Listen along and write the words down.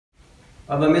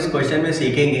अब हम इस क्वेश्चन में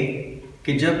सीखेंगे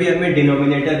कि जब भी हमें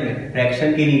डिनोमिनेटर में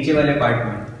फ्रैक्शन के नीचे वाले पार्ट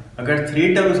में अगर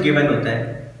 3 टर्म्स गिवन होता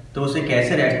है तो उसे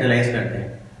कैसे रैशनलाइज करते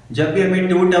हैं। जब भी हमें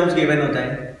 2 टर्म्स गिवन होता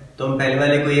है तो हम पहले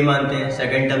वाले को a मानते हैं,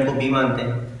 सेकंड टर्म को b मानते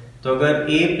हैं। तो अगर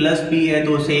a प्लस b है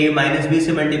तो उसे a माइनस b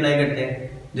से मल्टीप्लाई करते हैं,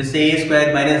 जिससे a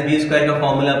square minus b square का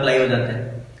फॉर्मूला अप्लाई हो जाता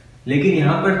है। लेकिन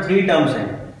यहाँ पर 3 टर्म्स हैं,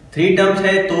 3 टर्म्स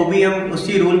है तो भी हम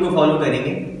उसी रूल को फॉलो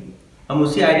करेंगे, हम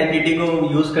उसी आइडेंटिटी को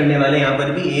यूज करने वाले यहाँ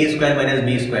पर भी a square minus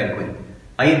b square को।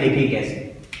 आइए देखिए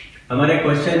कैसे। हमारा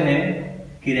क्वेश्चन है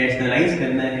कि रैशनलाइज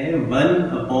करना है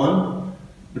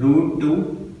 1/√2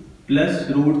 प्लस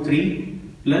 √3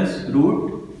 प्लस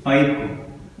 √5 को।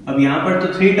 अब यहाँ पर तो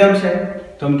 3 टर्म्स है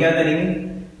तो हम क्या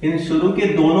करेंगे, इन शुरू के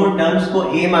दोनों टर्म्स को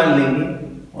a मान लेंगे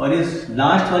और इस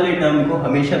लास्ट वाले टर्म को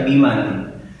हमेशा b मान लेंगे।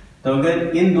 तो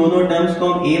अगर इन दोनों टर्म्स को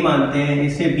हम a मानते हैं,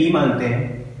 इसे b मानते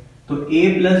हैं, तो a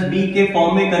प्लस b के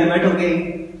फॉर्म में कन्वर्ट हो गई।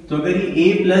 तो अगर ये a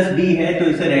प्लस b है तो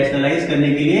इसे रैशनलाइज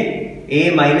करने के लिए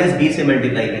a माइनस b से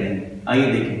मल्टीप्लाई करेंगे। आइए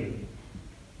देखें,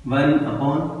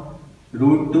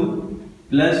 1/√2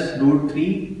 plus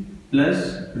 √3 plus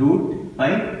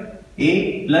 √5 a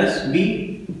plus b।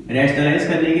 Rationalise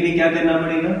करने के लिए क्या करना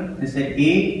पड़ेगा, जैसे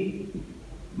a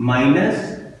माइनस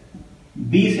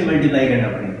b से मल्टीप्लाई करना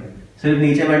पड़ेगा। सिर्फ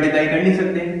नीचे मल्टीप्लाई कर नहीं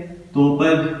सकते तो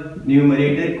ऊपर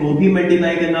न्यूमरेटर को भी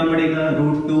मल्टीप्लाई करना पड़ेगा,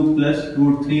 √2 प्लस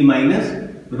 √3 माइनस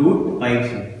 √5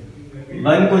 से।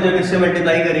 1 को जब इससे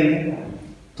मल्टीप्लाई करेंगे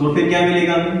तो फिर क्या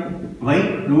मिलेगा हमें, वही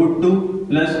 √2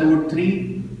 प्लस √3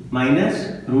 माइनस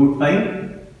 √5।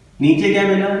 नीचे क्या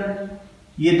मिला,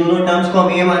 ये दोनों टर्म्स को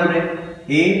हम a मान रहे हैं,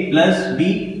 a plus b,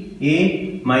 a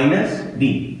minus b।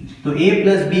 तो a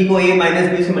प्लस b को a माइनस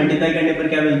b से मल्टीप्लाई करने पर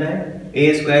क्या मिलता है,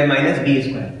 a square minus b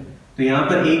square. तो यहाँ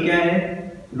पर a क्या है,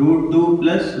 √2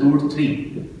 प्लस √3,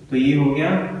 तो ये हो गया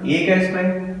a का स्क्वायर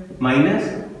माइनस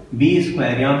b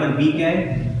स्क्वायर, यहाँ पर b क्या है,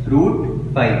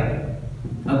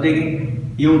 √5। अब देखिए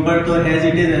ये ऊपर तो एज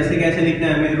इट इज ऐसे कैसे लिखना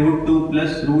है हमें, √2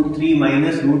 प्लस √3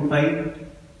 माइनस √5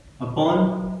 अपॉन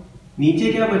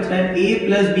नीचे क्या बच रहा है, a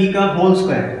प्लस b का होल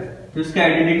स्क्वायर। तो इसकी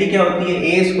आइडेंटिटी क्या होती है,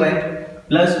 a square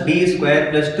plus b square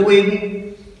plus 2ab।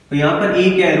 तो यहाँ पर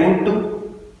a क्या है, √2,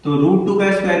 तो √2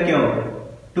 का स्क्वायर क्या होगा,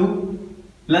 2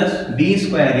 प्लस b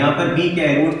स्क्वायर, यहाँ पर b क्या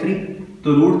है, √3, तो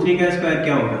 √3 का स्क्वायर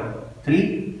क्या होगा, 3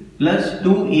 प्लस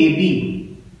 2ab,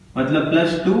 मतलब प्लस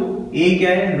 2, a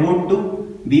क्या है, √2,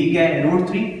 b क्या है,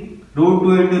 √3,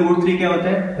 √2 इंटू √3 क्या होता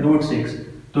है, √6।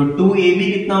 तो 2ab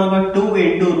कितना होगा, 2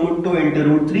 इंटू √2 इंटू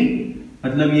 √3,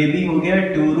 मतलब ये भी हो गया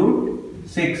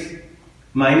 2√6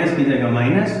 माइनस की जगह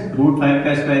माइनस, √5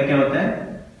 का स्क्वायर क्या होता है,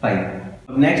 5।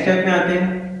 अब नेक्स्ट स्टेप में आते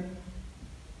हैं,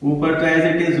 ऊपर तो as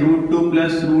it is √2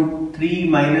 plus √3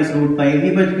 minus √5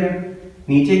 ही बच गया।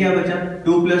 नीचे क्या बचा,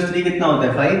 2 प्लस 3 कितना होता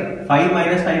है, 5, 5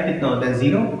 माइनस 5 कितना होता है,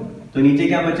 0। तो नीचे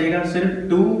क्या बचेगा, सिर्फ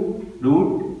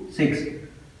 2√6।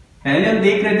 पहले हम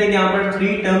देख रहे थे कि यहाँ पर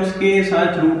 3 टर्म्स के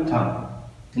साथ रूट था,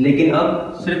 लेकिन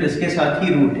अब सिर्फ इसके साथ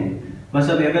ही रूट है। बस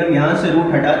अब अगर हम यहाँ से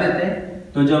रूट हटा देते हैं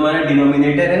तो जो हमारा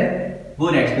डिनोमिनेटर है वो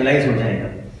रैशनलाइज हो जाएगा।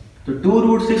 तो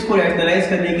 2√6 को रैशनलाइज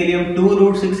करने के लिए हम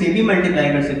 2√6 से भी मल्टीप्लाई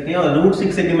कर सकते हैं और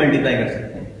 √6 से भी मल्टीप्लाई कर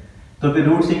सकते हैं। तो फिर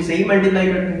 √6 से ही मल्टीप्लाई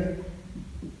करते हैं,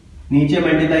 नीचे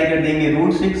मल्टीप्लाई कर देंगे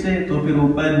 √6 से, तो फिर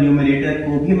ऊपर न्यूमरेटर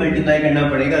को भी मल्टीप्लाई करना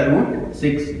पड़ेगा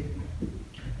 √6 से।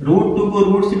 √2 को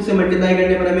 √6 से मल्टीप्लाई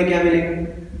करने पर हमें क्या मिलेगा,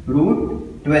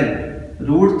 √12।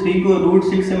 √3 को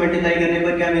 √6 से मल्टीप्लाई करने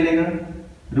पर क्या मिलेगा,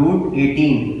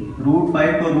 √18।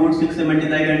 √5 को √6 से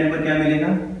मल्टीप्लाई करने पर क्या मिलेगा,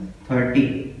 30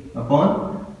 upon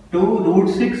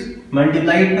 2√6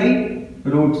 multiplied by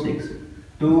 √6,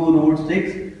 2√6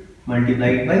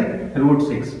 multiplied by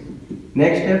 √6।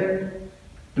 Next step,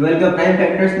 12 का प्राइम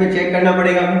फैक्टर्स में चेक करना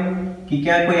पड़ेगा हमें कि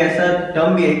क्या कोई ऐसा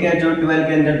टर्म भी है क्या जो 12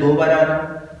 के अंदर 2 बार आ रहा है।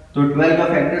 तो 12 का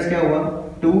फैक्टर्स क्या हुआ,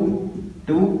 2,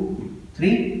 2,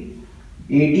 3।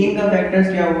 18 का फैक्टर्स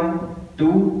क्या हुआ,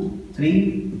 2, 3,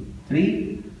 3।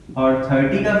 और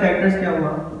 30 का फैक्टर्स क्या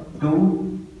हुआ, 2,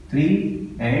 3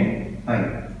 एंड 5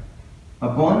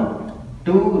 अपॉन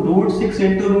 2√6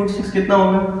 इंटू √6 कितना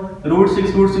होगा,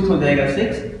 √6 हो जाएगा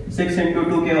 6 इंटू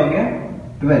 2 क्या हो गया,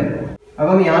 12। अब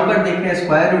हम यहाँ पर देख रहे हैं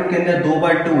स्क्वायर रूट के अंदर 2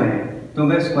 बार 2 है, तो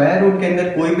अगर स्क्वायर रूट के अंदर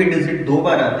कोई भी डिजिट 2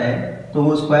 बार आता है तो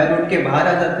वो स्क्वायर रूट के बाहर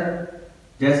आ जाता है।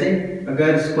 जैसे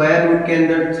अगर स्क्वायर रूट के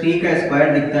अंदर 3 का स्क्वायर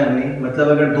दिखता है हमें, मतलब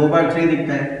अगर 2 बार 3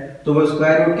 दिखता है तो वो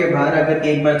स्क्वायर रूट के बाहर आकर के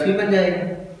 1 बार 3 बन जाएगा।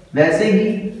 वैसे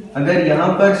ही अगर यहाँ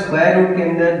पर स्क्वायर रूट के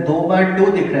अंदर 2 बार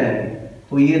 2 दिख रहा है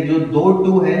तो ये जो 2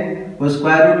 2 है वो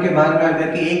स्क्वायर रूट के बाहर आकर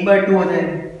के 1 बार 2 हो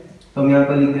जाएगा। तो हम यहाँ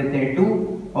पर लिख देते हैं 2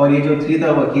 और ये जो 3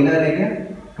 था वो अकेला रह गया,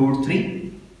 √3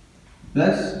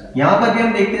 प्लस यहाँ पर भी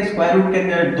हम देखते हैं स्क्वायर रूट के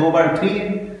अंदर 2 बार 3 है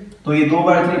तो ये 2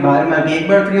 बार 3 बाहर में आके 1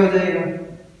 बार 3 हो जाएगा।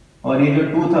 और ये जो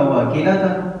 2 था वो अकेला था,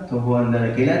 तो वो अंदर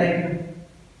अकेला रह गया।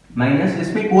 माइनस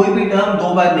इसमें कोई भी टर्म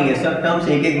दो बार नहीं है, सब टर्म्स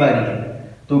एक एक बार ही है,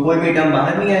 तो कोई भी टर्म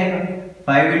बाहर नहीं आएगा।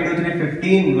 5 इंटू 3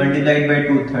 15 मल्टीप्लाइड बाई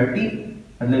 2 30,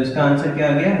 मतलब इसका आंसर क्या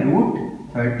आ गया,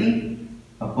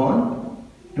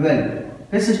 √30/12।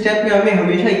 इस स्टेप में हमें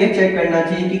हमेशा ये चेक करना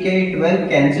चाहिए कि क्या ये 12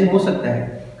 कैंसिल हो सकता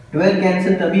है। 12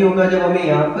 कैंसिल तभी होगा जब हमें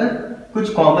यहाँ पर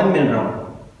कुछ कॉमन मिल रहा हो।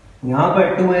 यहाँ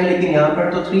पर 2 है लेकिन यहाँ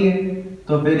पर तो 3 है,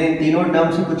 तो फिर इन तीनों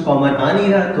टर्म से कुछ कॉमन आ नहीं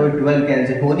रहा, तो 12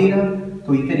 कैंसिल हो नहीं रहा,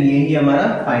 तो फिर यही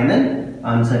हमारा फाइनल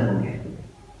आंसर हो गया।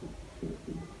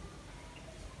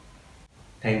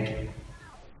 Thank you.